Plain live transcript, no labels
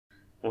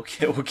We'll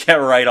get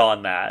right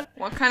on that.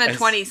 What kind of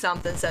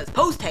 20-something says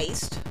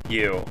post-haste?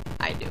 You.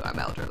 I do, I'm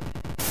elderly.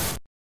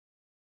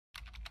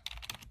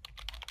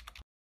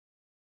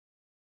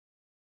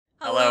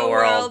 Hello,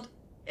 world.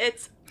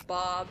 It's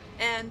Bob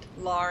and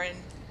Lauren.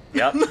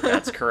 Yep,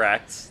 that's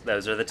correct.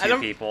 Those are the two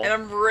people. And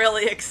I'm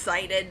really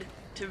excited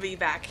to be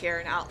back here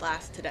in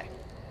Outlast today.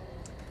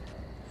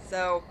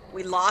 So,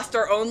 we lost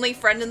our only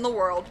friend in the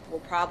world.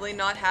 We'll probably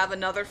not have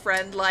another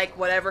friend like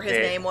whatever his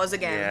name was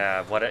again.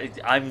 Yeah,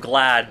 I'm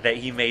glad that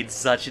he made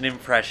such an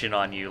impression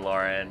on you,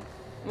 Lauren.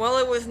 Well,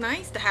 it was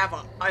nice to have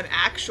an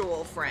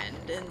actual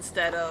friend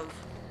instead of...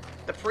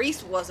 The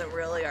priest wasn't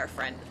really our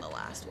friend in the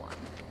last one.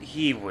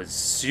 He was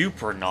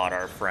super not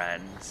our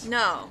friend.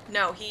 No,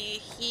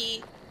 he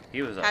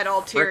was a had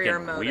ulterior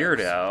frickin' motives.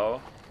 Weirdo.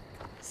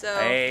 So,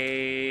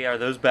 hey, are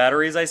those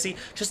batteries I see?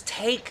 Just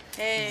take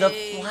the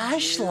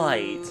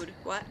flashlight. Dude.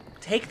 What?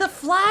 Take the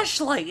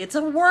flashlight. It's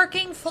a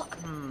working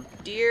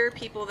Dear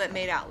people that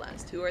made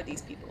Outlast, who are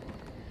these people?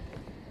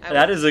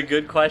 That is a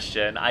good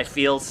question. I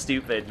feel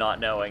stupid not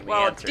knowing the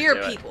answer to it. Well,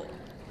 dear people,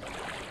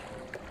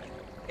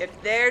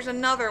 if there's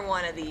another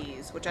one of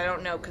these, which I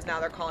don't know because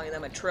now they're calling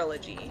them a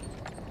trilogy,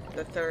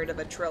 the third of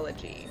a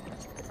trilogy.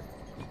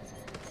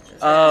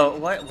 Oh,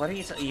 what are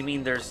you you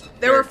mean They're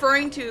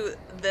referring to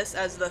this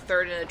as the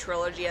third in a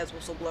trilogy, as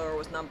Whistleblower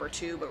was number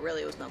 2, but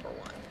really it was number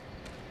 1.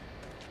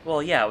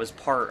 Well, yeah, it was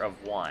part of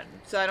 1.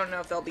 So I don't know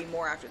if there'll be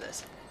more after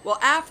this. Well,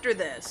 after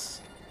this,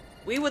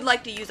 we would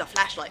like to use a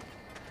flashlight.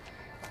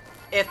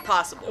 If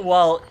possible.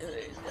 Well,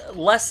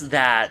 less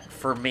that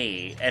for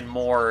me, and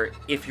more,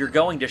 if you're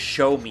going to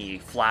show me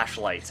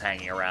flashlights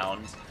hanging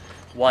around,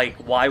 like,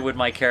 why would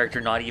my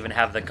character not even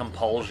have the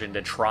compulsion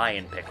to try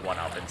and pick one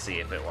up and see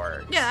if it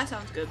works? Yeah, that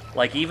sounds good.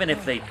 Like, even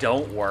if they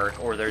don't work,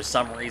 or there's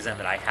some reason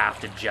that I have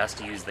to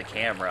just use the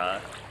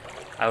camera,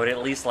 I would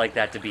at least like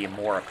that to be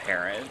more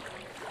apparent.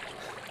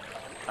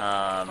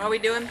 What are we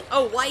doing?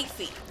 Oh,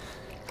 wifey!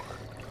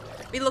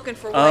 Be looking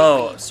for wifey.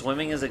 Oh,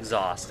 swimming is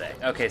exhausting.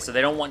 Okay, so they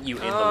don't want you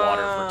in the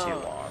water for too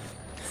long.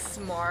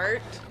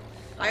 Smart.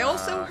 I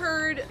also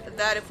heard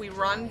that if we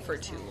run for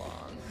too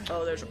long...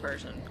 Oh, there's a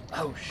person.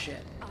 Oh,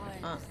 shit.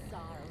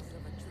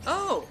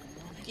 Oh,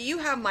 do you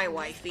have my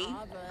wifey?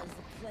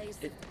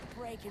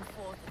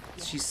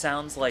 She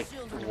sounds like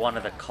one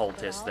of the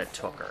cultists that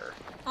took her,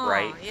 oh,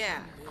 right?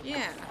 Yeah.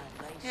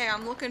 Hey,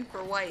 I'm looking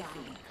for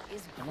wifey.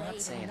 I'm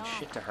not saying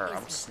shit to her,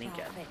 I'm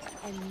sneaking.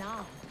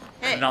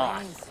 Hey.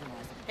 Not.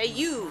 Hey,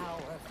 you!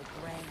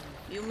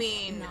 You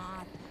mean...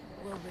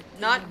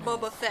 Not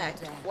Boba Fett.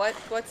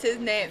 What's his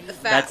name? The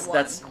fat one.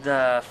 That's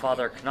the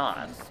Father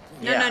Knot.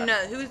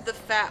 No. Who's the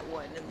fat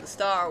one in the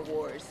Star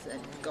Wars? And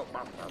go.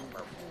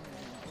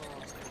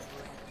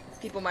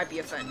 People might be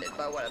offended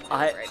by what I'm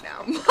doing right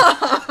now.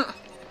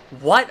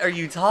 What are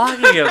you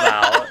talking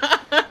about?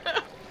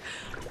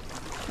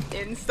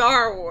 In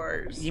Star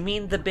Wars. You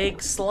mean the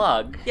big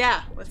slug?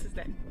 Yeah. What's his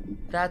name?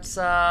 That's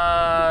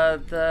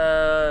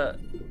the.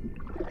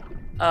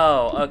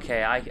 Oh,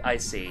 okay. I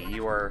see.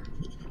 You were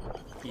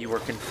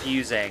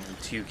confusing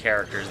two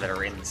characters that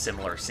are in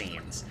similar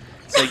scenes.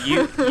 So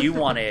you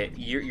want it?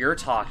 You're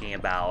talking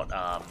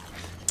about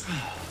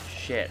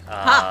shit.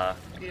 Hutt.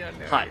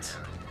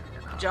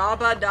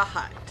 Jabba the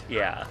Hutt.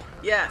 Yeah.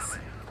 Yes,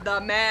 the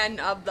man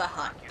of the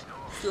hut,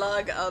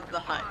 slug of the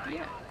hut.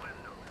 Yeah.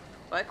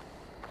 What?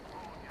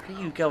 What are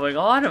you going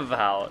on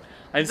about?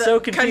 I'm so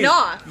confused.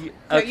 Kanoth.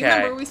 Okay. You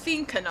remember we've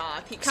seen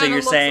Kanoth. He kind of so you're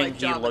looks saying like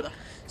he Jabba looked.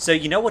 So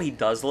you know what he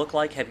does look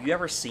like? Have you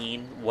ever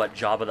seen what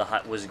Jabba the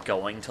Hutt was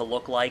going to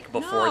look like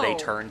before they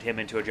turned him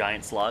into a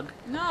giant slug?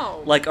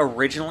 No. Like,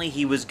 originally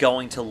he was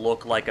going to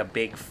look like a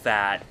big,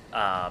 fat,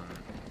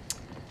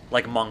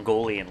 like,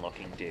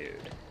 Mongolian-looking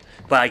dude.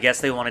 But I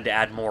guess they wanted to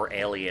add more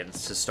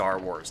aliens to Star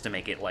Wars to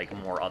make it, like,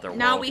 more otherworldly.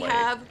 Now we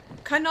have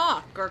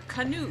Canuck, or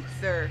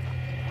Canuth, or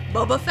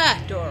Boba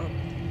Fett, or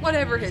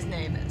whatever his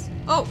name is.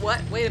 Oh,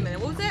 what? Wait a minute,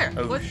 what was there?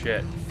 Oh,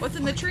 shit. What's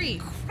in the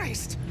tree?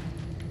 Christ.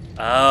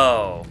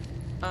 Oh.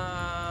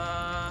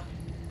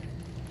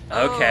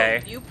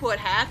 Okay. Oh, you put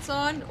hats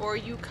on, or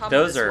you come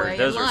those this way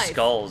Those in are life?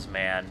 skulls,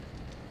 man.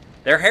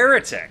 They're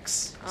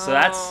heretics. So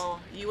that's... Oh,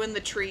 you in the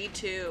tree,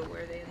 too.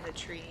 Were they in the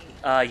tree?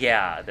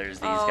 Yeah, there's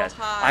these guys.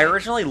 Hi. I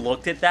originally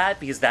looked at that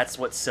because that's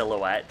what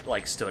silhouette,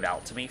 like, stood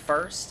out to me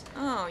first.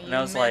 Oh, you and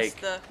I was missed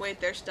like, the... Wait,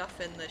 there's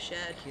stuff in the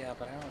shed. Yeah,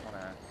 but I don't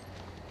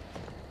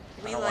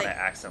want to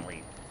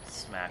accidentally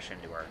smash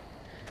into her.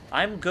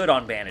 I'm good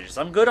on bandages.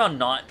 I'm good on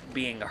not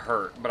being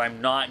hurt, but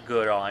I'm not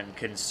good on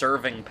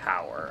conserving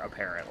power,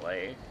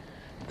 apparently.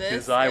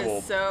 This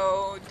is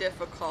so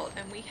difficult,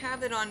 and we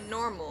have it on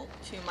normal,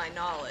 to my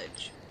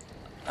knowledge.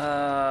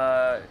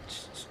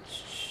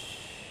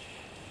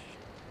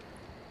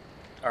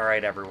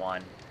 Alright,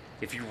 everyone.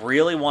 If you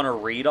really want to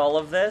read all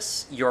of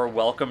this, you're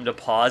welcome to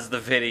pause the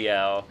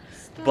video.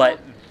 Stop.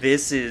 But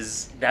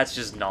that's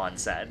just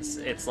nonsense.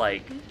 It's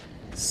like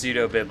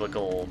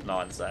pseudo-biblical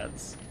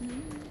nonsense.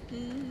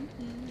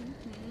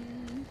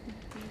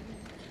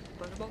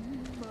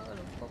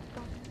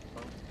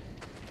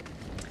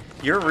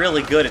 You're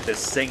really good at this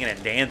singing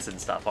and dancing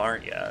stuff,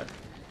 aren't you?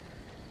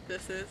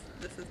 This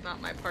is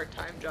not my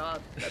part-time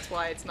job. That's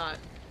why it's not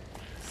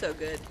so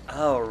good.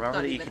 Oh, remember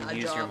Not that you even can a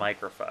use your job.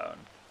 microphone.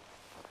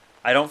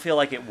 I don't feel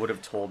like it would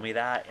have told me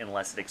that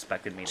unless it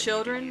expected me to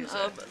Children need to use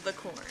of it. the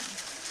Corn.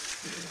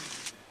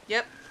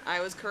 Yep, I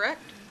was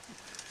correct.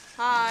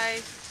 Hi.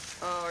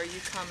 Oh, are you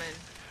coming?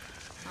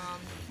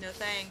 No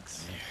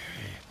thanks.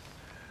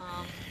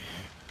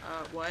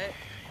 What?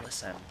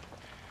 Listen,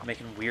 I'm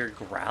making weird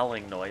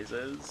growling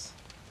noises.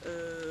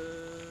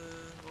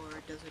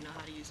 Lord doesn't know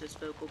how to use his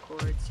vocal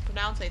cords.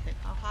 Pronounce anything.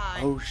 Oh, hi.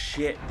 Oh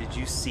shit, did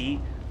you see?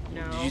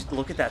 No. Did you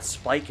look at that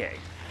spike egg?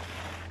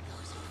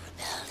 Those who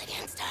rebelled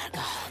against our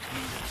God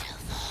shall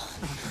fall.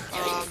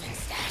 Their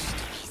infants dashed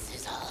to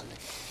pieces all.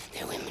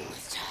 Their women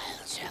with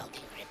child shall be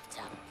ripped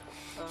up.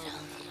 Shall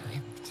be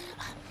ripped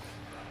up.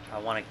 I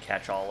want to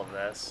catch all of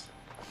this.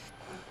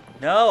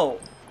 No!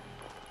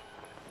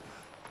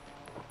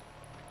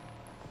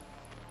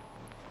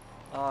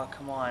 Oh,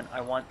 come on. I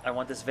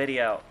want this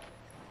video.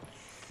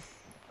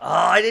 Oh,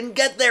 I didn't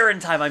get there in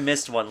time. I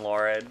missed one,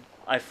 Lauren.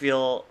 I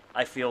feel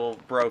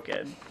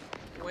broken.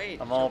 Wait.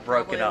 I'm all she'll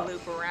broken probably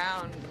up. loop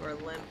around or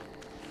limp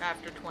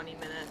after 20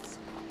 minutes.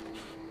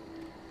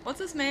 What's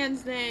this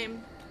man's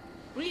name?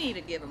 We need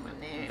to give him a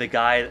name. The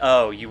guy,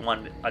 oh, you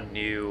want a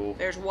new...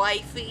 There's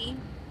Wifey.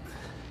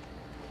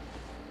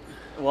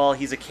 Well,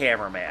 he's a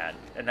cameraman,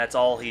 and that's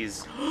all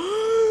he's...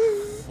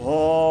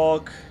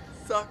 Fuck.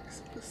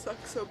 Sucks. This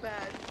sucks so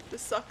bad.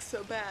 This sucks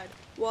so bad.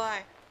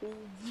 Why?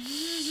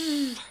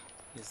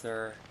 Is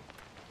there...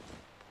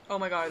 Oh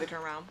my god, they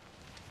turn around.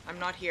 I'm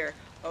not here.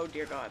 Oh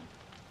dear god.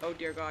 Oh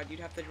dear god, you'd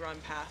have to run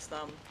past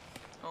them.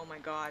 Oh my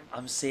god.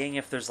 I'm seeing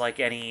if there's, like,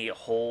 any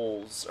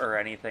holes or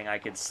anything I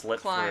could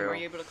slip Climb. through. Are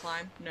you able to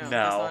climb? No, No.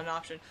 that's not an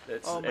option.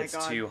 It's, oh my it's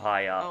god. too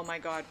high up. Oh my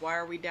god, why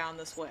are we down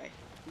this way?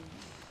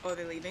 Oh,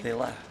 they're leaving? They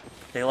left.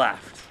 They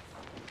left.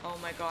 Oh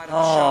my god, I'm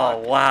Oh,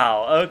 shocked.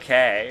 wow.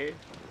 Okay.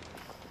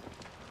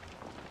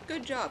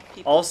 Good job,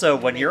 people. Also,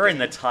 when you're in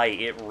the making- tight,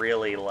 it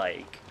really,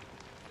 like...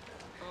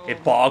 Oh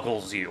It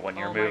boggles you when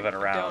you're oh moving my,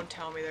 around. Don't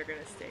tell me they're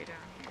gonna stay down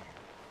here.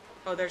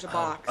 Oh, there's a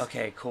box.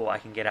 Okay, cool. I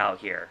can get out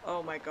here.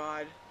 Oh my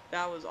god.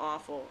 That was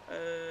awful.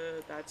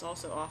 That's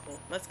also awful.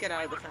 Let's get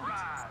out of the fence.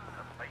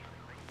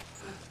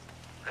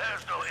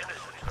 There's no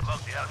innocence among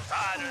the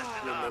outsiders.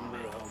 Remember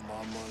how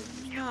Mama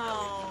used to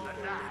No.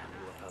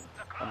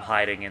 I'm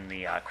hiding in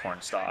the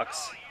corn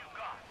stalks.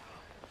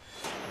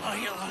 Oh,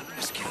 your luck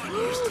was getting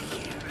used to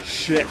you.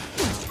 Shit.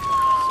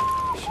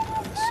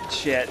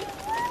 Shit.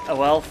 Oh,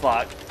 well,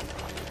 fuck.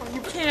 Oh,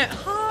 you can't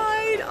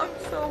hide! I'm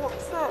so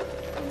upset.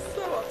 I'm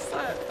so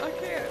upset. I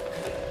can't.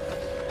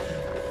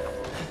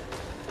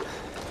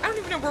 I don't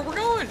even know where we're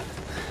going.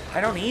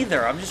 I don't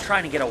either. I'm just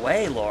trying to get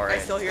away, Lauren. I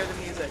still hear the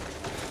music.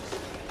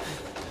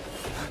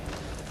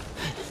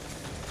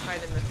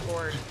 Hide in the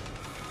cord.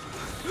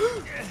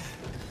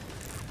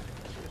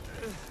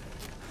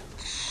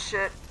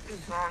 Shit.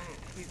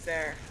 He's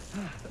there.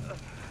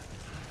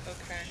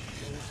 Okay.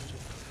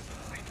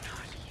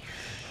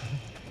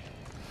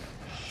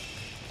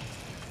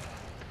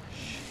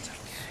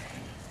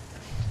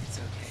 It's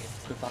okay.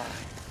 Goodbye.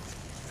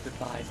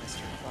 Goodbye,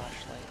 Mr.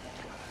 Flashlight.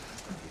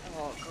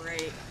 Oh,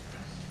 great.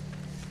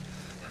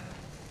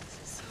 This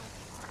is so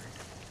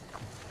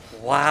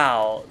hard.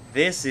 Wow,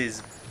 this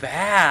is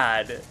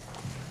bad.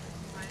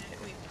 Why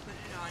didn't we put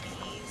it on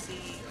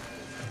easy?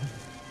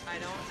 I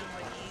don't know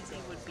what easy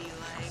would be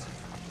like.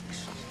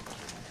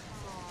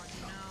 Oh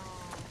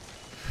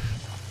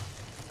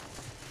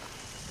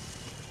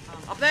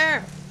no. Up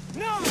there!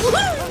 No!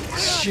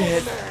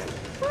 Shit.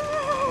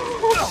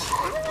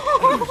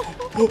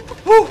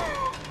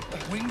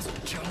 Wings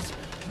of John's.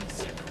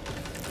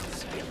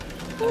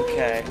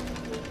 Okay.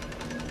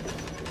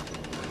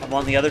 I'm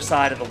on the other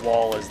side of the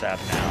wall as them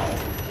now.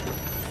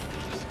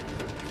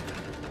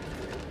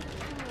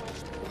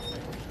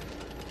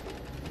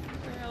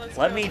 Yeah, let's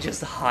Let go. me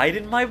just hide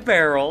in my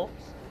barrel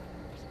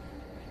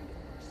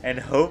and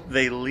hope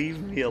they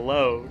leave me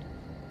alone.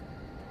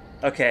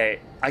 Okay,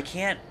 I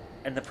can't,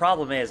 and the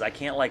problem is I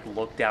can't, like,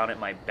 look down at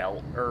my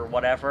belt or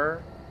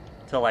whatever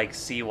to, like,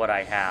 see what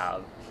I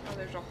have. Oh,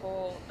 there's a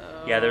hole.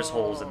 Oh. Yeah, there's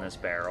holes in this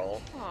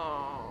barrel.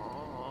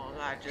 Oh,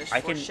 that just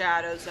I can-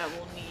 foreshadows that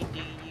we'll need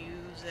to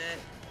use it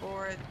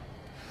for.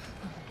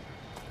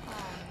 Oh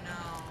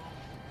no.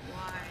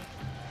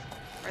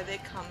 Why? Are they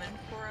coming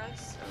for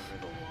us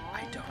over the wall?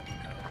 I don't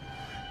know.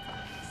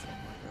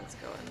 Let's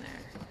go in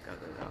there. Go,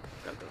 go, go.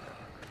 Go, go,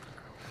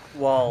 go.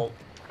 Well,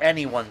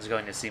 anyone's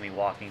going to see me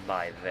walking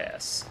by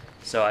this,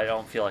 so I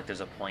don't feel like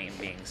there's a point in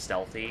being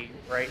stealthy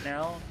right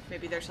now.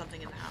 Maybe there's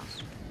something in the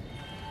house.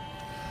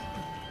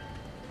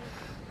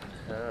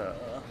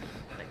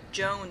 Like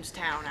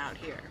Jonestown out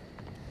here.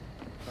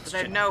 But they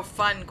have no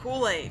fun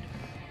Kool-Aid.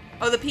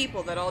 Oh, the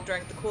people that all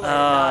drank the Kool-Aid and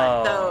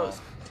died. Oh.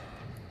 Those.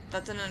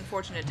 That's an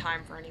unfortunate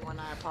time for anyone.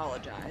 I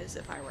apologize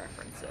if I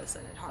reference this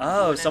and it harms you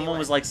Oh, in someone any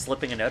was way. like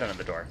slipping a note under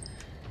the door.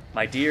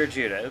 My dear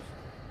Judith,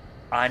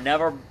 I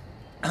never.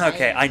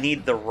 Okay, I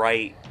need the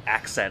right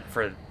accent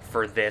for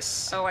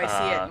this. Oh, I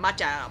see it.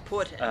 Matcha,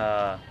 put it.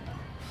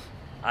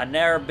 I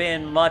never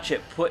been much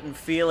at putting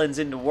feelings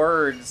into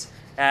words,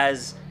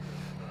 as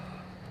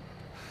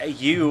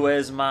you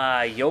as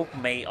my yoke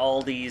mate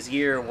all these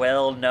years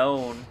well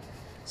known.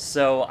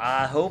 So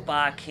I hope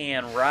I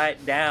can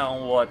write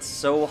down what's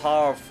so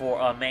hard for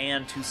a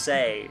man to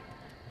say.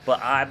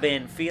 But I've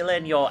been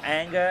feeling your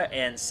anger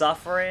and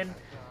suffering,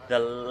 the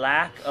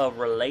lack of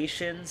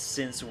relations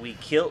since we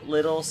killed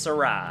little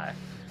Sarai.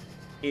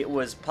 It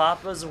was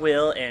Papa's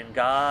will and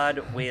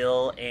God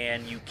will,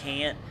 and you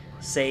can't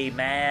say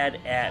mad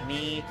at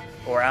me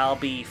or I'll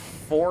be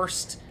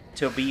forced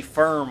to be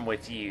firm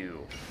with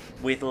you.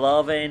 With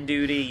love and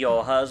duty,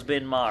 your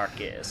husband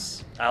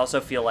Marcus. I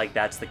also feel like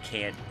that's the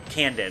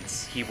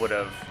cadence he would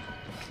have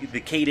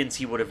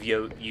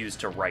used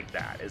to write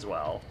that as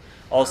well.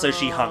 Also,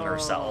 she hung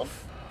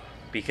herself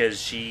because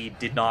she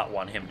did not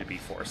want him to be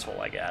forceful,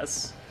 I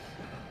guess.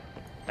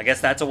 I guess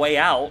that's a way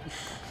out.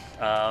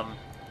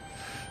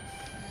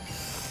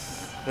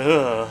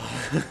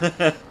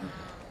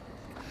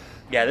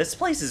 Yeah, this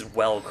place is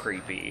well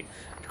creepy.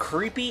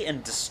 Creepy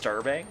and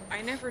disturbing.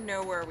 I never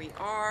know where we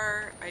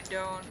are.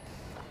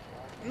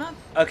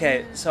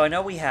 Okay, so I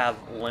know we have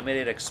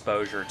limited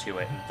exposure to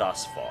it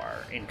thus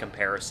far in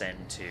comparison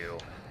to...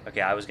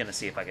 Okay, I was going to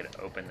see if I could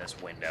open this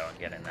window and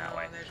get in that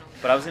way.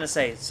 But I was going to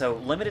say, so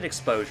limited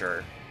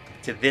exposure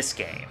to this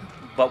game,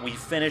 but we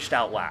finished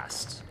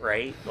Outlast,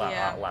 right?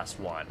 Yeah. Outlast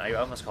 1. I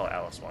almost call it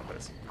Outlast 1, but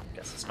I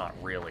guess it's not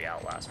really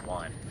Outlast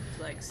 1.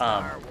 It's like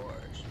Star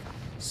Wars.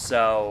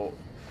 So,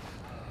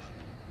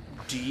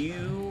 do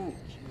you...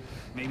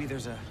 Maybe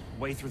there's a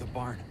way through the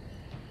barn.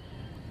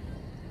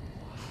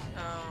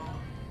 Oh.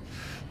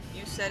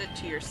 You said it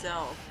to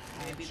yourself.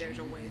 Maybe there's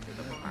a way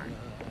through the barn.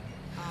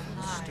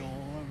 Hi.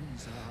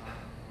 Storms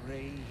are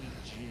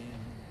raging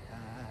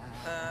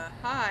high.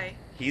 Hi.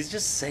 He's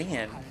just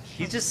singing.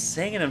 He's just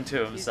singing them to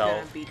He's himself.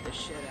 gonna beat the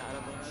shit out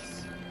of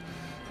us.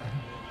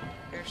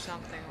 There's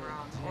something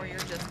wrong. Or you're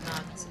just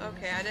nuts.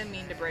 Okay, I didn't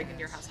mean to break into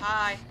your house.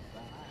 Hi.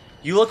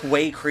 You look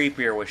way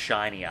creepier with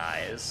shiny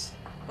eyes.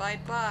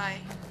 Bye-bye.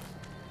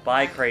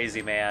 Bye,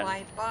 crazy man.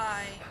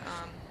 Bye-bye.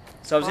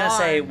 So I was gonna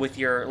say, barn. with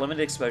your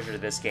limited exposure to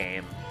this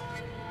game,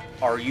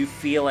 are you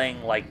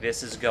feeling like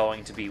this is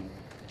going to be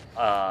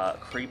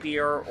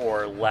creepier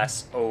or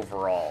less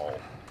overall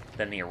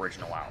than the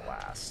original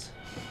Outlast?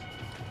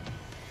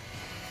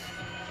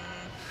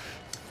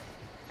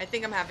 I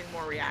think I'm having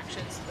more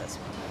reactions to this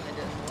one than I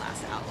did in the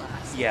last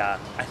Outlast. Yeah,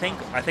 I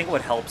think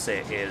what helps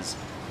it is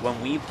when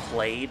we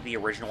played the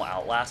original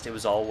Outlast, it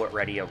was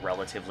already a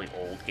relatively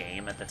old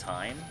game at the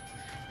time.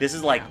 This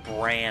is like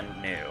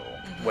brand new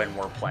when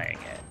we're playing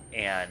it,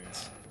 and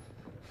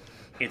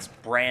it's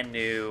brand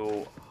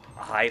new,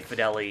 high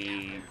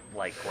fidelity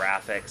like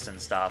graphics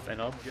and stuff.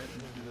 And I'm getting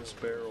into this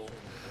barrel.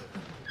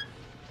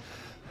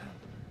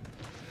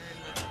 And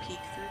let's peek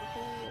through the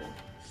hole.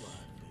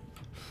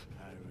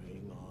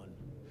 Carrying on.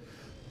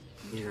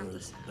 Turn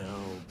this out. No,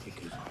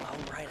 because Oh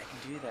right, I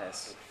can do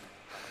this.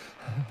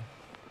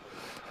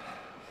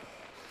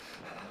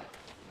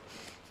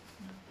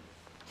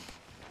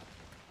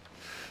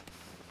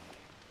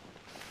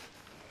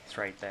 It's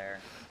right there.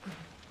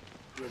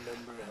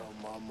 remember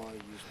how Mama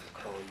used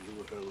to call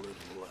you her little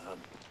lamb.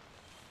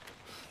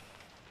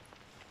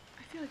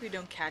 I feel like we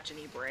don't catch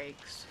any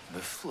breaks. The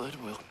flood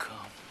will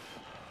come.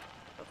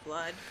 The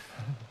flood.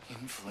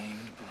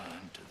 Inflamed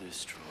blood to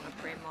destroy them.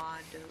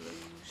 Raymond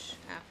deluge.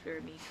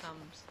 After me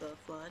comes the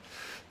flood.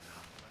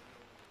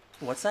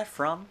 What's that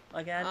from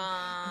again?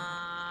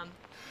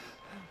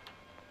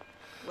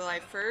 Well, I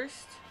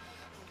first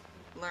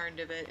learned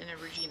of it in a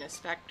Regina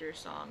Spektor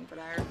song, but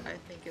I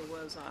think it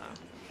was,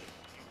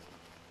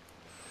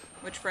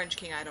 which French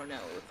king, I don't know,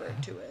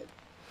 referred to it.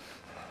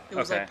 It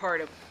was Okay. like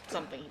part of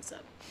something he said.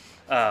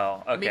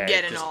 Oh, okay. I mean,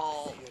 getting Just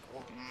all...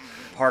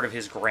 part of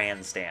his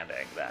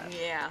grandstanding, then.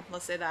 Yeah,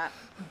 let's say that.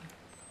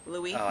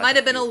 Louis. Oh, I Might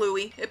have think been a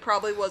Louis. It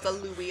probably was a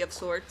Louis of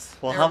sorts.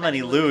 Well, There how were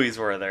many Louis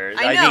were there?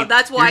 I know, mean,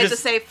 that's why you're it's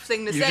a safe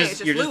thing to say. It's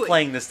just You're Louis. just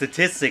playing the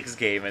statistics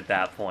game at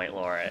that point,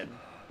 Lauren.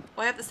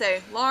 Well, I have to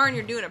say, Lauren,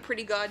 you're doing a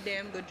pretty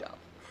goddamn good job.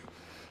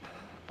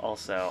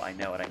 Also, I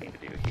know what I need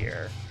to do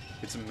here.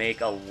 It's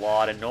make a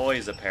lot of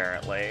noise,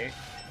 apparently.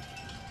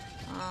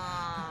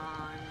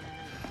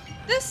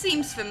 This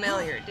seems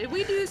familiar. Did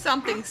we do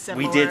something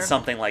similar? We did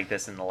something like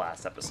this in the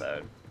last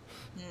episode.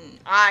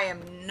 I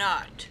am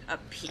not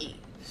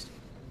appeased.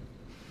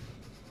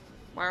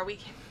 Why are we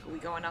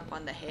going up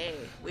on the hay?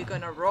 We're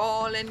gonna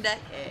roll in the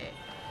hay.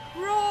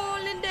 Roll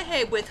in the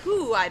hay with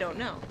who? I don't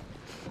know.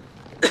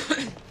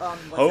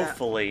 What's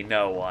Hopefully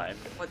no one.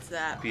 That? What's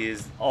that?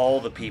 Because all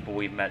the people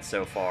we've met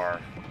so far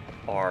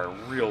are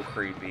real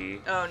creepy.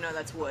 Oh no,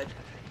 that's wood.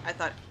 I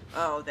thought,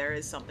 oh, there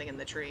is something in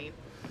the tree.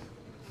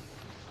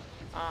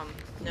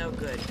 No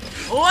good.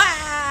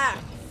 Wah!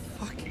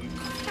 Fucking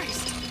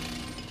Christ.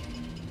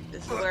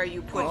 This is where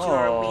you put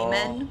your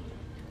women.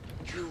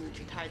 You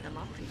tie them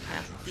up and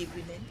pass the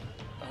women.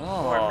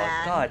 Oh,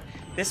 man. God.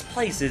 This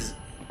place is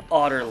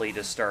utterly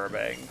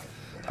disturbing.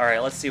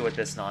 Alright, let's see what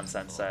this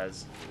nonsense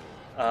says.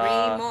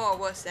 3 more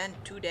were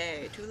sent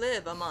today to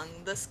live among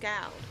the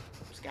scald.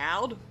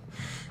 Scald?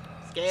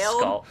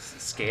 Scaled?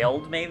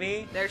 Scaled,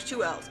 maybe? There's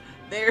 2 L's.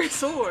 their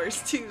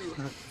swords to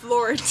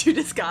floor to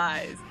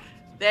disguise.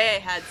 They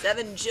had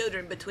 7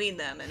 children between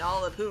them, and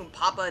all of whom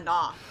Papa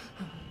Noth,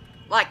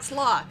 like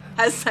Sloth,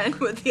 has sent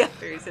with the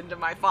others into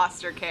my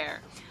foster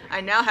care.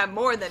 I now have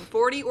more than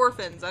 40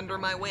 orphans under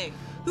my wing,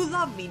 who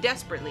love me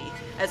desperately,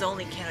 as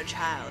only can a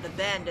child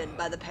abandoned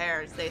by the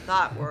parents they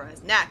thought were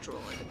as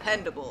natural and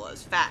dependable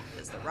as fact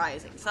as the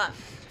rising sun.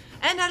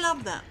 And I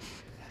love them,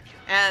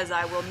 as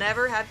I will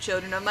never have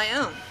children of my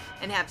own,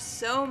 and have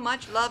so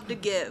much love to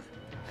give.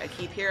 I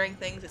keep hearing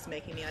things that's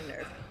making me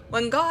unnerved.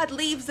 When God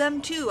leaves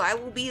them too, I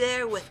will be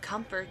there with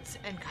comforts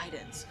and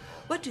guidance.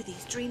 What do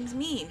these dreams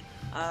mean?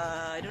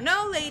 I don't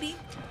know, lady.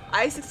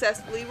 I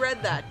successfully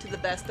read that to the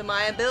best of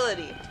my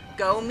ability.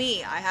 Go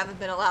me, I haven't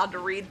been allowed to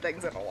read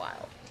things in a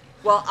while.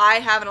 Well, I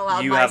haven't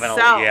allowed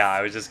myself. Yeah,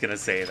 I was just gonna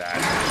say that.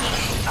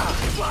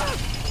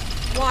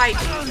 Why,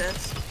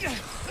 Jesus?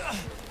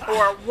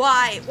 Or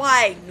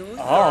why, Nuth?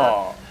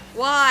 Oh.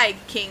 Why,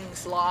 King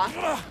Sloth?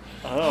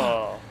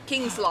 Oh.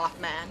 King Sloth,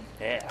 man.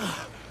 Yeah.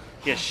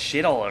 He has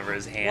shit all over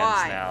his hands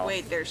Why? now.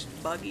 Wait, there's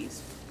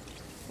buggies.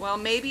 Well,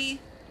 maybe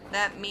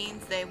that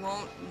means they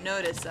won't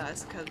notice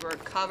us because we're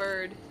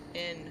covered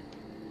in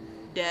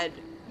dead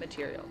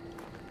material.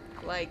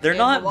 Like They're in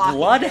not The Walking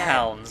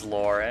bloodhounds, Dead.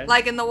 Lauren.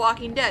 Like in The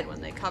Walking Dead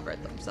when they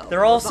covered themselves. They're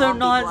with also zombie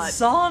not blood.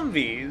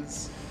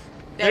 zombies.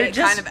 They They're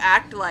just kind of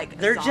act like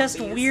They're zombies. just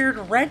weird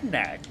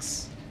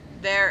rednecks.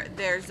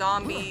 They're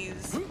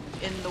zombies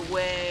in the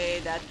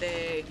way that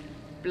they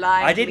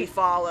blindly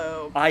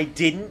follow. I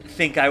didn't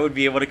think I would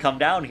be able to come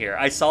down here.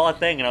 I saw a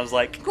thing and I was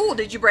like, Cool,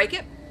 did you break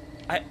it?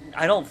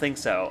 I don't think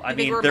so. I think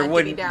mean, we're there meant to be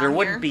wouldn't down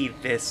here? be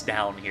this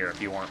down here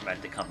if you weren't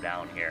meant to come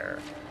down here.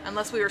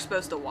 Unless we were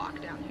supposed to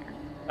walk down here.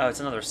 Oh,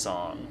 it's another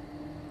song.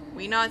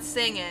 We not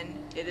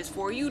singing. It is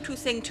for you to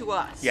sing to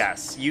us.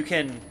 Yes, you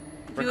can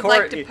If record. you would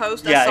like to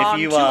post a song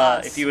to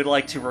us. If you would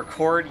like to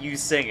record you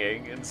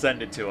singing and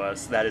send it to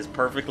us, that is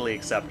perfectly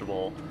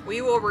acceptable.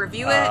 We will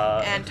review it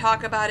and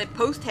talk about it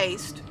post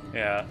haste.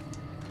 Yeah,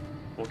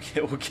 we'll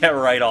get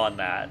right on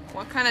that.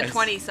 What kind of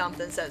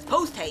 20-something says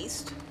post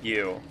haste?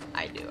 You.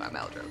 I do. I'm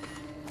Eldro.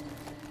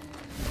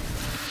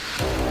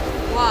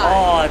 Why?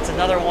 Oh, it's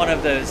another one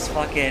of those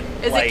fucking.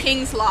 Is it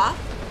King Sloth?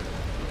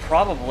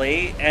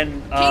 Probably, and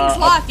King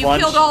Sloth, you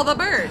killed all the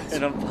birds.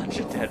 And a bunch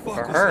of dead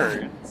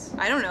birds.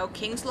 I don't know,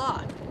 King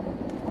Sloth.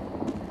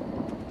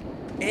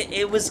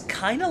 It was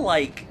kind of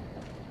like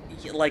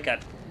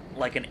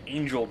an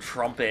angel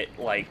trumpet,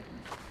 like.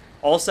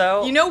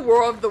 Also, You know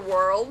War of the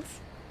Worlds?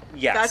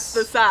 yes, That's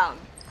the sound.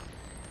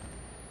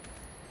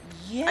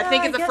 Yeah, I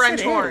think it's a guess French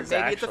it horn. is,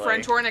 Maybe it's a actually.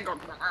 French horn and go.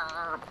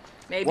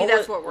 Maybe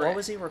that's what we're. What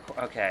was he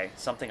recording? Okay,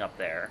 something up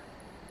there.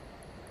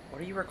 What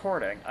are you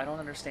recording? I don't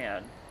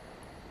understand.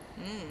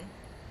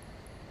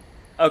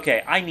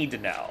 Okay, I need to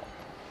know.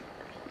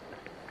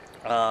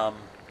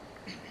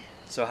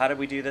 So how did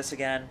we do this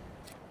again?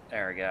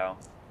 There we go.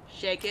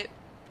 Shake it.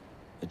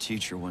 A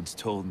teacher once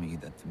told me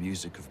that the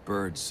music of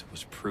birds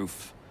was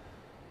proof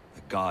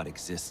that God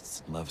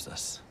exists and loves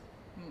us.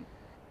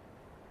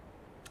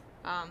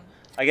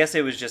 I guess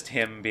it was just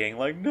him being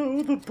like,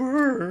 no, the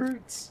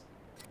birds.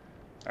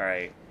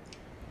 Alright.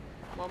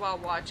 What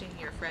about watching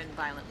your friend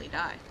violently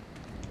die?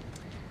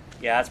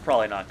 Yeah, that's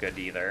probably not good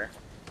either.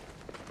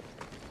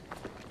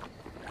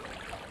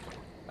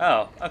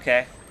 Oh,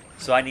 okay.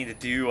 So I need to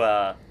do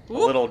a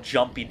little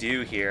jumpy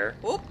do here.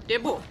 Whoop,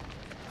 dibble.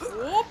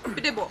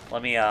 Whoop, dibble.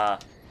 Let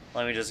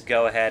me just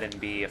go ahead and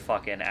be a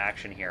fucking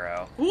action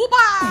hero.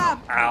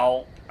 Whoop-ah!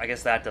 Ow. I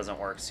guess that doesn't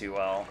work too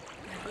well.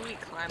 Maybe we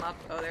climb up.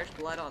 Oh, there's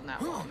blood on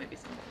that wall. Maybe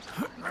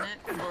someone's climbing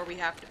it. Or we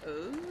have to...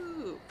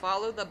 Ooh,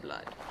 follow the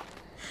blood.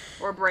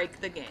 Or break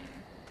the game.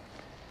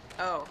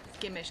 Oh,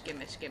 skimmish,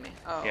 skimmish, skimmy.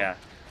 Oh. Yeah,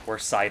 we're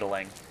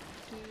sidling.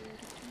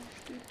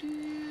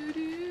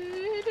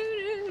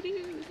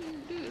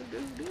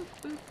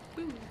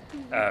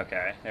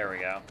 Okay, there we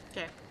go.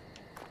 Okay.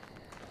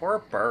 Poor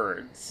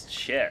birds.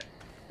 Shit.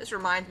 This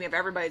reminds me of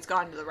Everybody's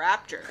Gone to the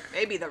Rapture.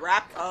 Maybe the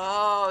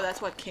Oh,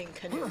 that's what King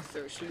Canute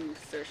or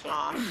Sleuth or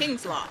Sloth. King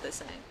Sloth is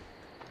saying.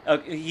 Oh,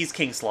 he's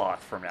King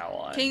Sloth from now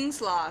on. King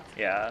Sloth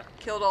Yeah.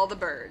 killed all the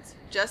birds.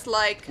 Just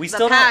like We the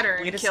still don't-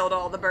 pattern we just- killed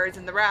all the birds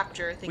in the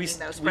Rapture, thinking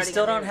that was We spreading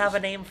still the don't news. have a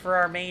name for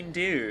our main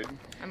dude.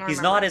 I don't He's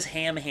remember. not as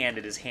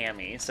ham-handed as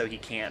Hammy, so he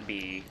can't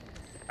be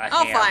a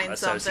I'll find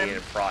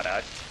ham-associated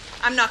product.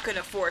 I'm not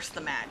gonna force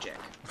the magic.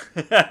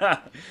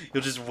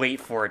 You'll just wait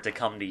for it to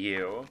come to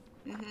you.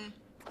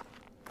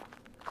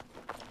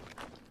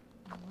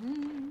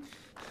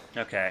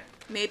 Okay.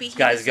 Maybe he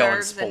Guy's going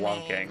deserves a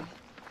spelunking. name.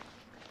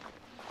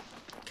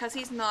 Because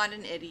he's not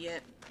an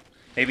idiot.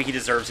 Maybe he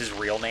deserves his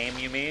real name,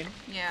 you mean?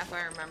 Yeah, if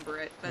I remember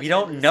it. But We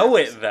don't know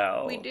it,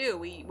 though. We do.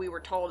 We were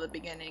told at the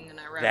beginning, and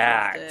I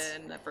That referenced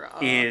it. And I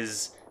forgot.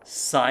 is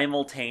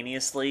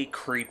simultaneously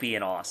creepy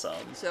and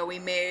awesome. So we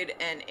made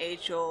an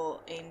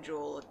angel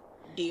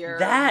deer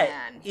That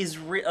man. is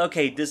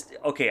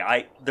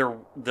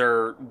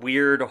they're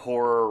weird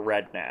horror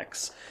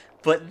rednecks,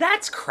 but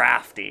that's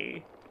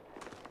crafty.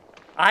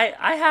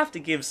 I have to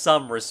give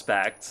some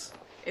respect.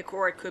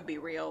 Or it could be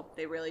real.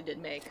 They really did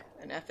make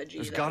an effigy.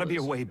 There's that gotta be a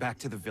was- way back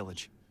to the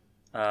village.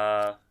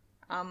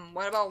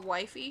 What about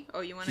wifey?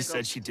 Oh, you want He to go?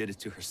 said she did it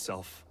to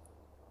herself.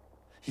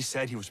 He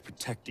said he was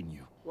protecting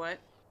you. What?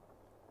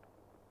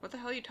 What the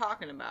hell are you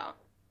talking about?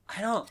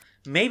 I don't...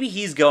 Maybe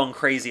he's going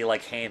crazy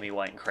like Hammy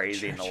went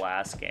crazy in the Church.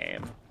 last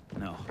game.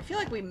 No, I feel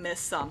like we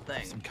missed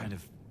something. some kind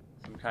of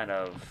Some kind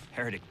of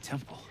heretic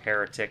temple.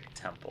 heretic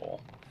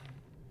temple.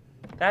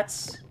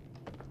 That's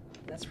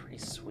pretty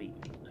sweet.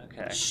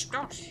 Okay. Shh,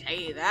 don't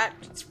say that.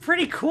 It's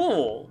pretty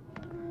cool.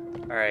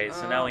 Alright,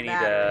 so now Oh, we need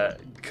battery.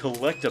 to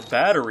collect a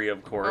battery,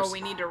 of course. Oh,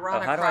 we need to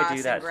run how do across I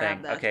do that and grab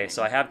thing? that Okay, thing.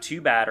 so I have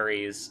 2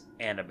 batteries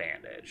and a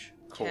bandage.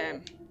 Cool. Okay.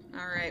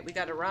 Alright, we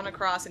gotta run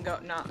across and go.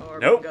 No, or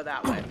we Nope. can go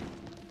that way.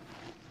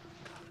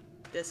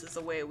 This is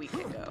the way we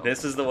can go.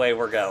 This is the way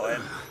we're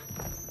going.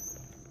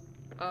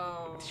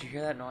 Oh. Did you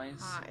hear that noise?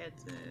 Ah,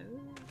 it's,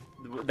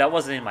 That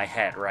wasn't in my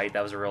head, right?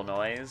 That was a real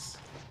noise?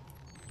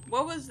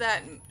 what was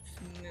that?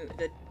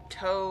 The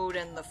toad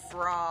and the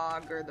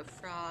frog, or the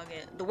frog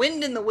and the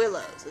wind in the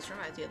willows. This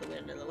reminds me of the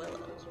wind in the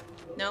willows.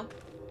 No?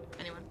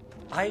 Anyone?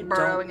 I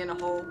Burrowing in a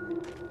hole.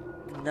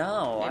 don't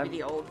know. Maybe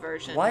the old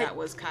version What? that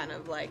was kind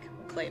of like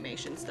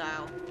claymation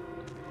style.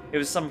 It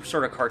was some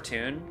sort of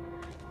cartoon.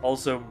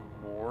 Also,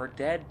 more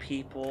dead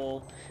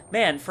people.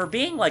 Man, for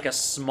being like a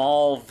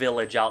small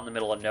village out in the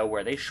middle of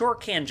nowhere, they sure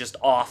can just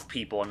off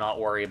people and not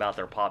worry about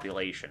their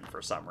population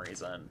for some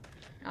reason.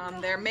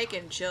 They're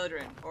making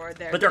children, or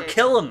But they're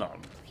killing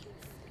them.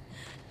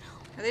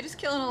 Are they just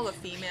killing all the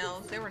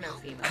females? There were no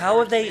females. How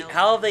have they?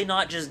 How have they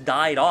not just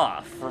died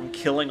off from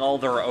killing all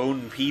their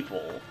own people?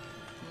 Is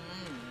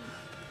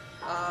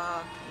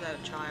that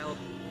a child?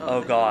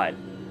 Oh God!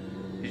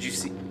 Did you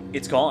see?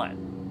 It's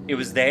gone. It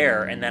was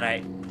there, and then I.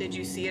 Did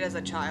you see it as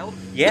a child?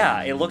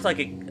 Yeah, it looked like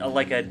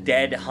a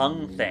dead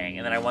hung thing,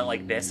 and then I went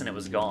like this, and it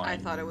was gone. I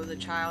thought it was a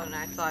child, and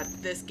I thought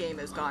this game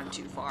has gone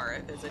too far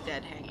if it's a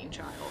dead hanging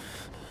child.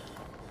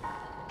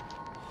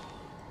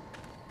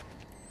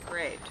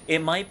 Great. It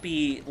might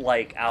be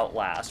like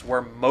Outlast,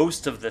 where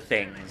most of the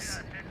things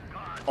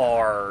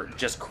are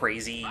just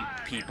crazy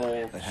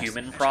people,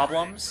 human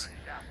problems,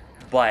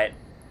 but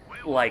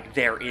like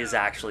there is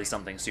actually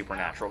something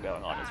supernatural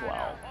going on as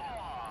well.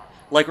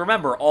 Like,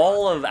 remember,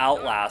 all of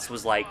Outlast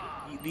was like,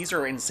 these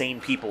are insane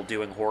people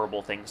doing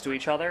horrible things to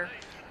each other,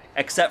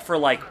 except for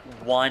like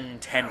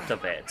 1/10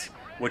 of it,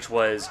 which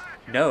was,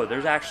 no,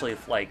 there's actually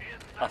like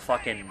a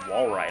fucking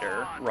wall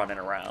rider running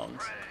around.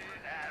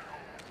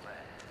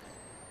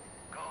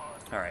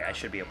 Alright, I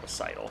should be able to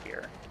sidle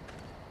here.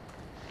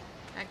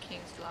 That King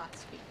Sloth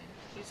speaking.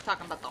 He's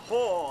talking about the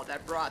whore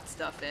that brought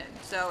stuff in.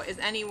 So is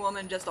any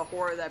woman just a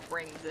whore that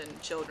brings in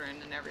children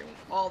and everyone?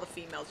 All the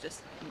females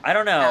just I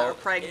don't know. are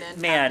pregnant,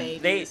 Man,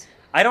 have babies?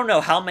 I don't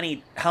know how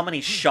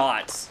many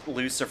shots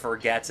Lucifer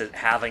gets at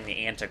having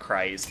the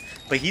Antichrist,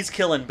 but he's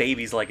killing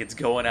babies like it's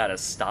going out of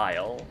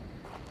style.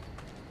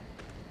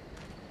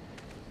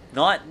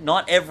 Not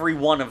every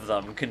one of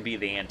them can be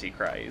the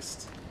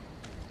Antichrist.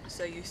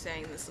 So you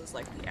saying this is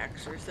like The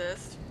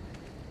Exorcist?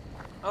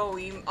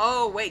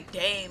 Oh wait,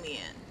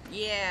 Damien.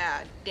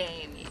 Yeah,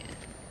 Damien.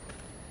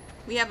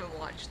 We haven't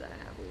watched that,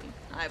 have we?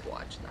 I've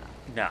watched that.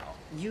 No.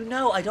 You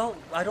know, I don't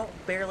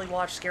barely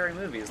watch scary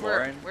movies,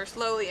 Lauren. We're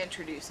slowly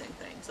introducing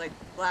things. Like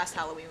last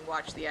Halloween we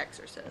watched The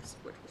Exorcist,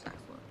 which was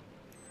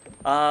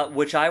excellent.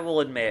 Which I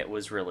will admit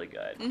was really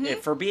good. Mhm.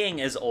 For being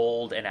as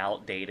old and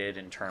outdated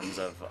in terms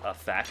of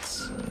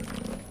effects.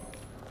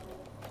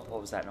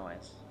 What was that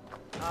noise?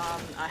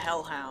 A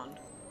hellhound.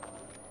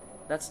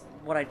 That's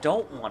what I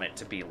don't want it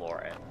to be,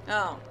 Lauren.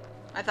 Oh,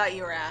 I thought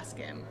you were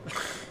asking.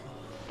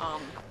 A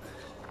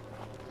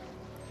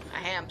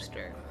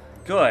hamster.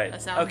 Good.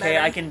 That sound Okay,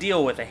 better? I can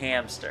deal with a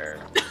hamster.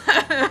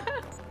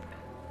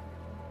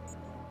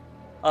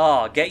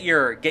 Oh, get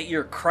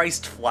your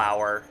Christ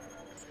flour.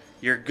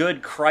 Your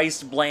good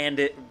Christ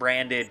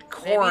branded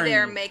corn. Maybe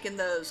they're making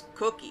those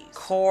cookies.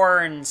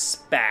 Corn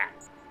spat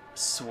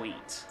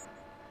sweet.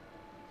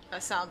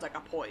 That sounds like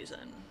a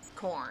poison.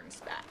 Corn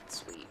spat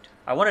sweet.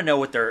 I want to know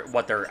what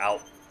they're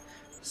out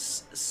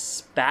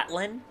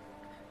spatlin,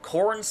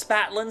 corn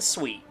spatlin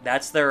sweet.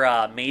 That's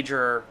their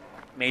major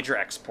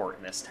export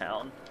in this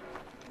town.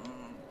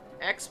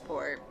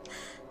 Export.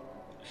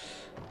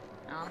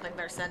 I don't think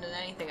they're sending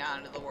anything out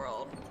into the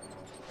world.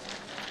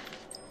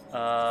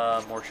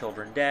 More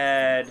children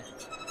dead.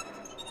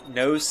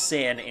 No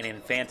sin in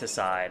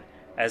infanticide,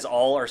 as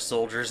all are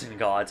soldiers in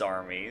God's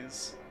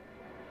armies.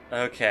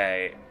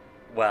 Okay,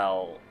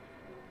 well,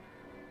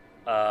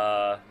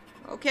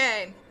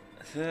 Okay.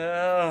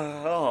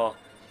 oh,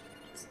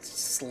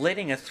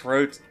 slitting the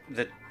throat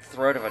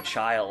of a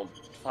child,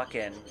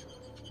 fucking,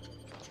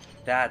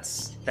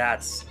 that's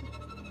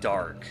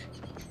dark.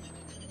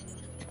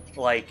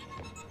 Like,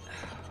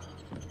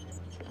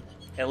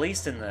 at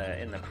least in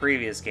the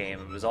previous game,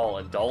 it was all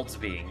adults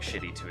being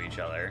shitty to each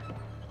other.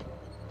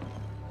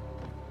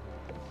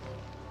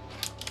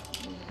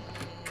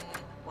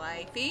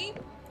 Wifey?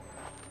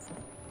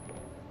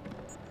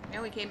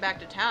 Now we came back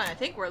to town. I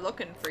think we're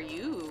looking for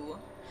you.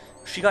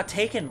 She got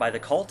taken by the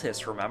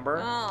cultists,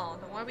 remember? Oh,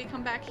 then why we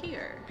come back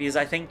here? Because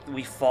I think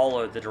we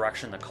followed the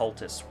direction the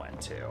cultists went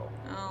to.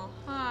 Oh,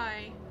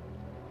 hi.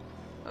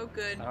 Oh,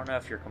 good. I don't know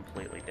if you're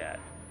completely dead.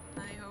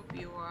 I hope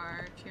you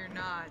are. If you're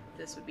not,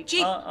 this would be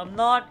cheap. I'm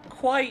not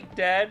quite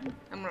dead.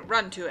 I'm gonna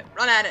run to it.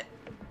 Run at it.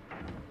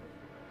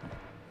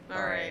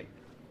 Alright.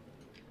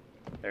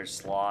 There's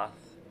Sloth.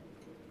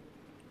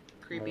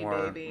 Creepy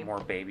baby. More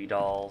baby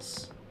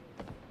dolls.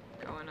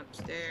 Going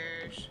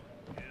upstairs.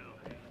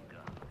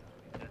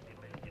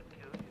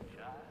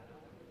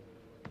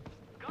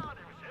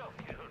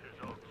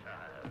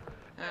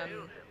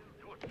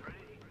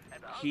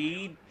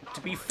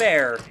 To be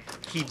fair,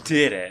 he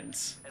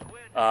didn't.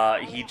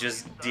 He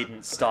just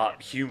didn't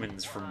stop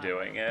humans from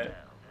doing it.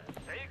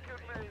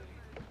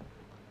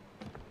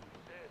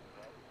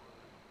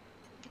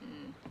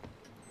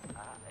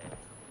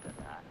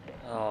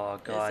 Oh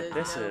god,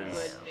 this no is...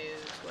 good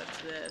news.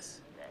 What's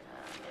this?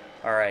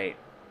 Alright.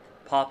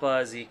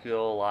 Papa,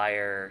 Ezekiel,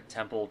 Liar,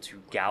 Temple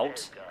to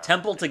Gout.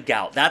 Temple to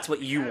Gout. That's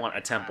what you want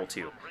a temple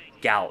to.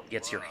 Gout.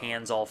 Gets your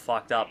hands all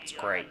fucked up. It's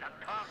great.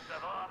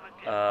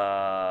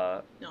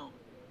 No.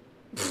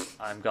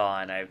 I'm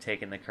gone. I've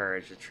taken the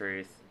courage of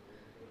truth.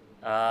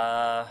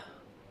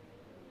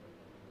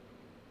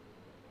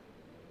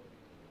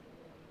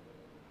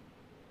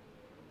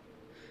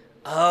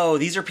 Oh,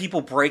 these are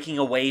people breaking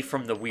away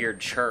from the weird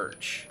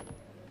church.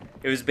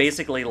 It was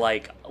basically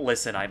like,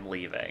 listen, I'm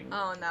leaving.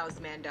 Oh, and that was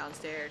the man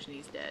downstairs, and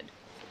he's dead.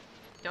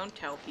 Don't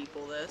tell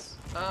people this.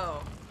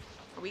 Oh.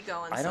 Are we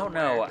going I don't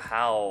somewhere? know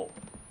how...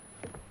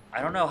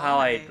 I don't know how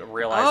I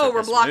realized Oh, that we're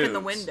this blocking moves. the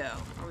window.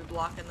 Are we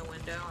blocking the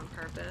window on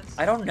purpose?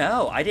 I don't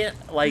know. I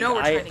didn't, like, No, we're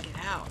trying to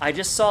get out. I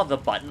just saw the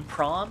button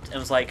prompt and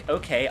was like,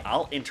 okay,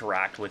 I'll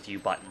interact with you,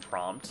 button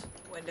prompt.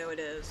 Window it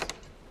is.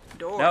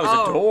 Door. No, it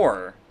was a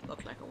door.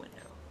 Looked like a window.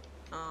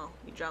 Oh,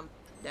 we jump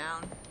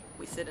down.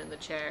 We sit in the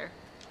chair.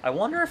 I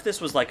wonder if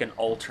this was like an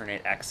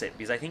alternate exit,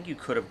 because I think you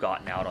could have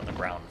gotten out on the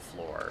ground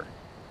floor.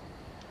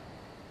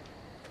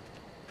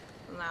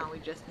 Now we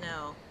just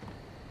know.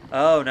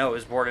 Oh, no, it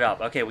was boarded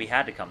up. Okay, we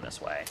had to come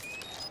this way.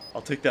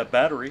 I'll take that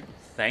battery.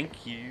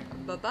 Thank you.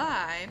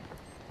 Bye-bye.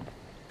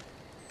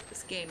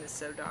 This game is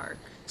so dark.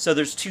 So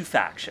there's two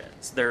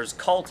factions. There's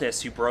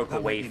cultists who broke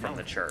away from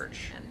the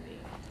church.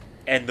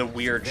 And the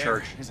weird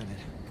church. Isn't it?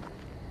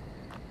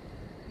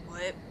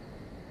 What?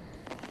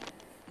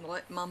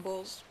 What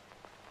mumbles?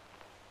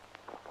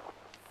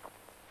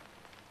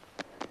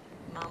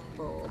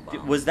 Mumble.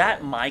 Was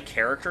that my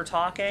character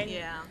talking?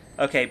 Yeah.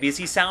 Okay, because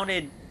he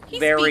sounded He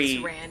very...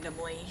 speaks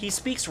randomly. He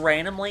speaks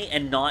randomly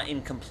and not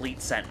in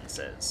complete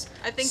sentences.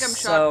 I think I'm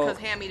So- shocked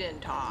because Hammy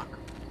didn't talk.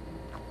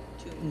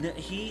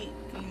 He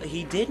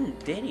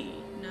didn't, did he?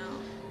 No.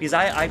 Because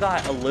I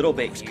got a little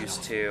bit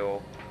used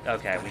to...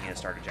 Okay, we need to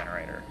start a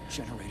generator.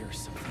 Generator or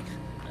something.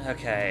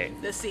 Okay.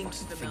 This seems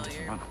Thing to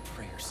familiar. run up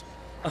prayers.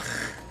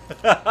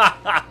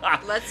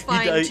 Let's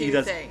find He two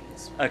does-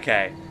 things.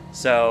 Okay,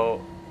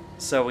 so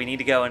we need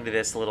to go into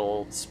this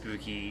little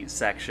spooky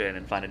section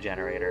and find a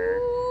generator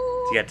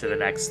to get to the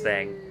next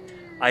thing.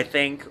 I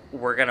think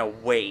we're gonna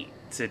wait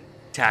to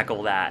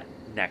tackle that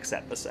next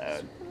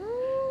episode.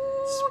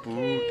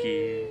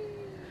 Spooky.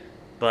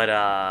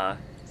 But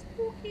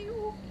Spooky,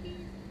 ooky.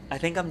 I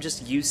think I'm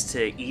just used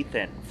to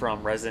Ethan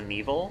from Resident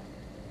Evil,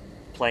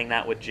 playing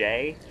that with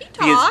Jay. He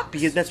talks.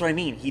 Because that's what I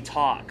mean. He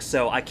talks,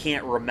 so I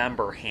can't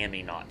remember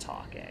Hammy not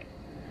talking.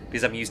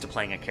 Because I'm used to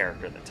playing a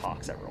character that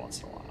talks every once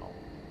in a while.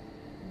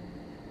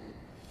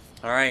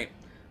 Alright,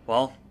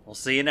 well, we'll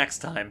see you next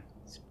time.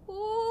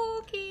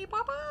 Spooky,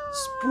 bye-bye.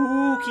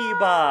 Spooky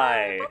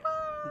bye! Bye-bye.